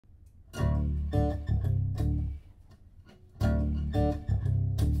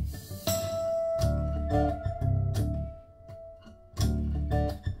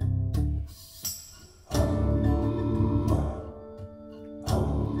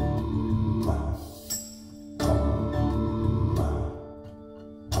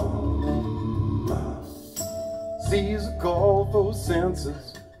sees a call for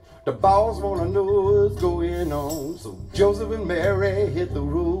census. The boss wanna know what's going on. So Joseph and Mary hit the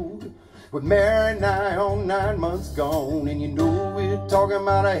road, with Mary nigh on 9 months gone. And you know we're talking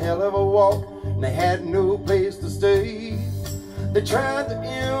about a hell of a walk, and they had no place to stay. They tried the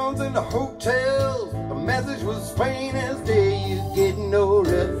inns and the hotels, the message was plain as day. You get no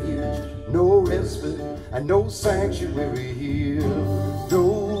refuge, no respite, and no sanctuary here.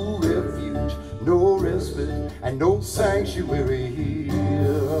 No refuge, no respite, and no sanctuary here.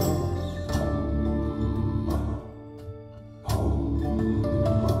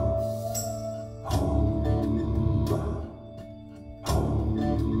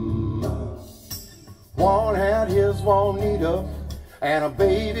 One had his Juanita, and a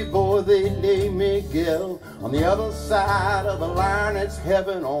baby boy they named Miguel. On the other side of the line it's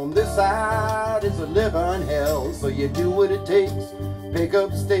heaven, on this side is a living hell. So you do what it takes, pick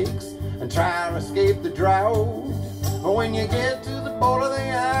up stakes, and try to escape the drought. But when you get to the border of the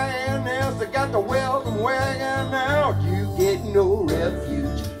INS, they got the welcome wagon out. You get no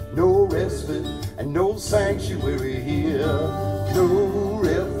refuge, no respite, and no sanctuary here. No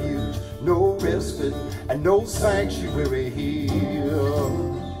refuge, no respite, and no sanctuary here.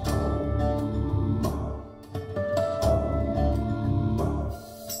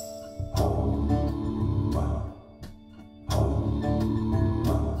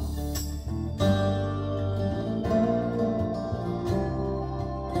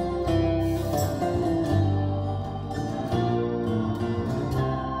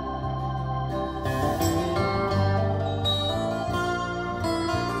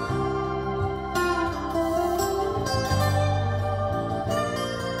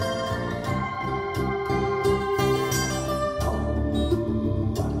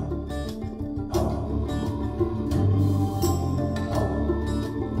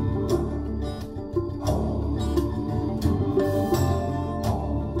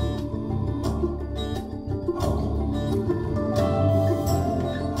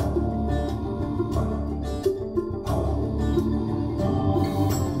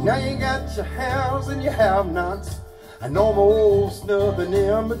 Now you got your haves and your have-nots, and no more nothing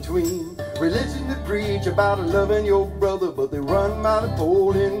in between. Religion to preach about loving your brother, but they run by the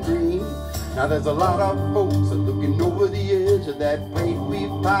Bowling Green. Now there's a lot of folks looking over the edge of that plate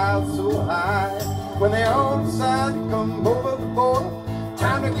we've piled so high. When they all decide to come over the border,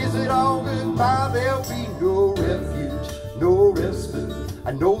 time to kiss it all goodbye. There'll be no refuge, no respite,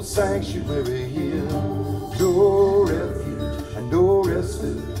 and no sanctuary here. No refuge, and no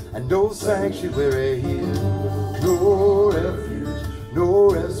respite, and no sanctuary here. No refuge, no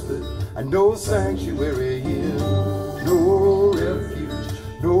respite, and no sanctuary here. No refuge,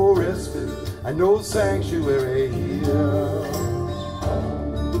 no respite, and no sanctuary here.